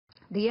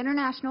The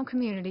international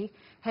community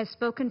has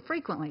spoken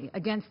frequently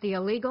against the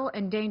illegal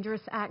and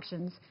dangerous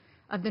actions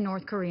of the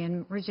North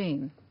Korean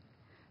regime.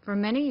 For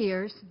many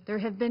years, there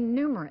have been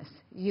numerous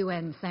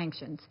UN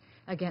sanctions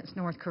against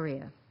North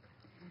Korea,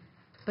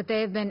 but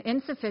they have been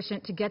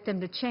insufficient to get them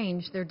to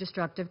change their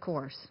destructive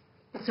course.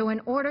 So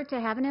in order to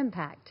have an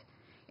impact,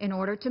 in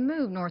order to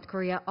move North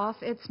Korea off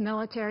its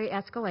military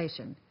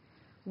escalation,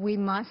 we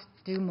must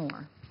do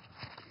more.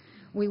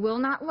 We will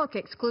not look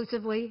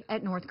exclusively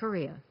at North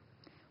Korea.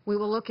 We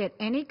will look at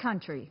any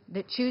country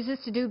that chooses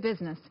to do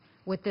business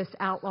with this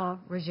outlaw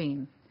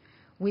regime.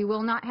 We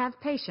will not have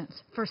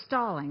patience for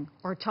stalling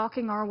or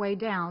talking our way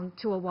down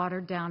to a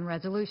watered-down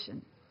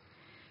resolution.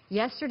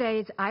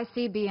 Yesterday's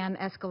ICBM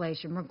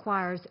escalation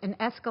requires an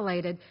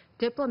escalated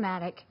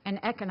diplomatic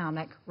and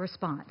economic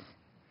response.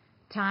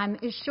 Time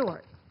is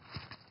short.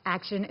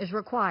 Action is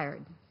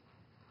required.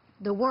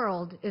 The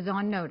world is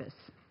on notice.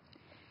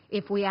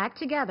 If we act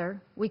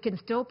together, we can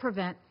still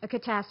prevent a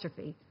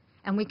catastrophe,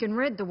 and we can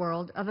rid the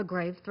world of a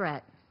grave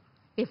threat.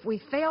 If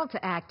we fail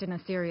to act in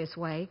a serious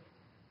way,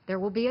 there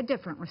will be a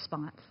different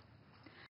response.